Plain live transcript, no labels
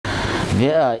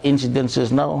there are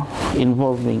incidences now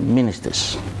involving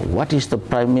ministers. What is the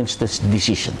Prime Minister's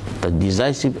decision, the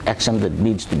decisive action that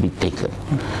needs to be taken?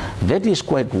 That is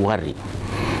quite worrying,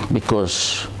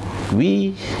 because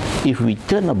if we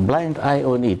turn a blind eye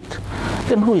on it,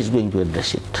 then who is going to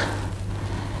address it?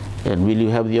 And will you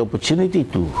have the opportunity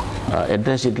to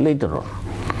address it later on?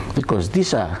 Because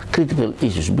these are critical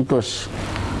issues, because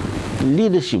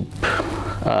leadership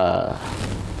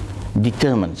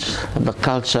determines the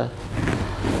culture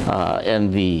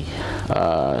and the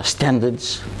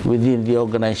standards within the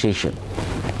organization.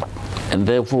 And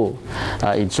therefore,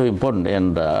 it's so important.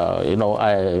 And, you know,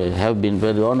 I have been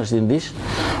very honest in this.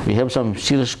 We have some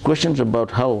serious questions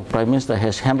about how Prime Minister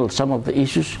has handled some of the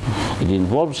issues. It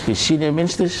involves his senior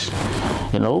ministers,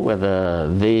 you know,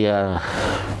 whether they are,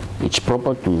 it's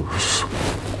proper to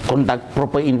conduct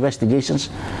proper investigations.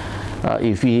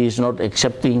 If he is not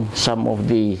accepting some of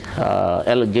the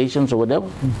allegations or whatever,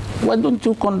 why don't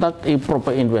you conduct a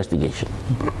proper investigation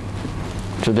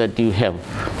so that you have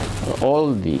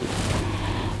all the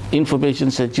information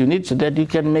that you need, so that you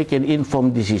can make an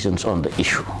informed decisions on the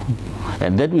issue.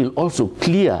 And that will also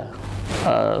clear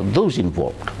those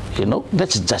involved. You know,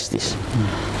 that's justice.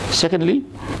 Secondly,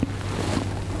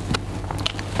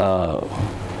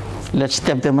 let's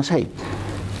step them aside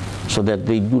so that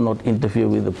they do not interfere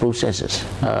with the processes.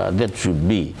 That should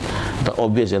be the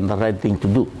obvious and the right thing to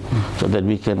do, so that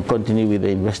we can continue with the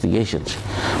investigations.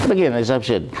 But again, as I've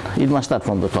said, it must start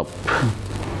from the top.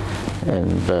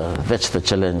 And that's the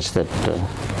challenge that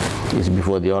is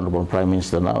before the Honorable Prime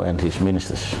Minister now and his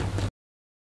ministers.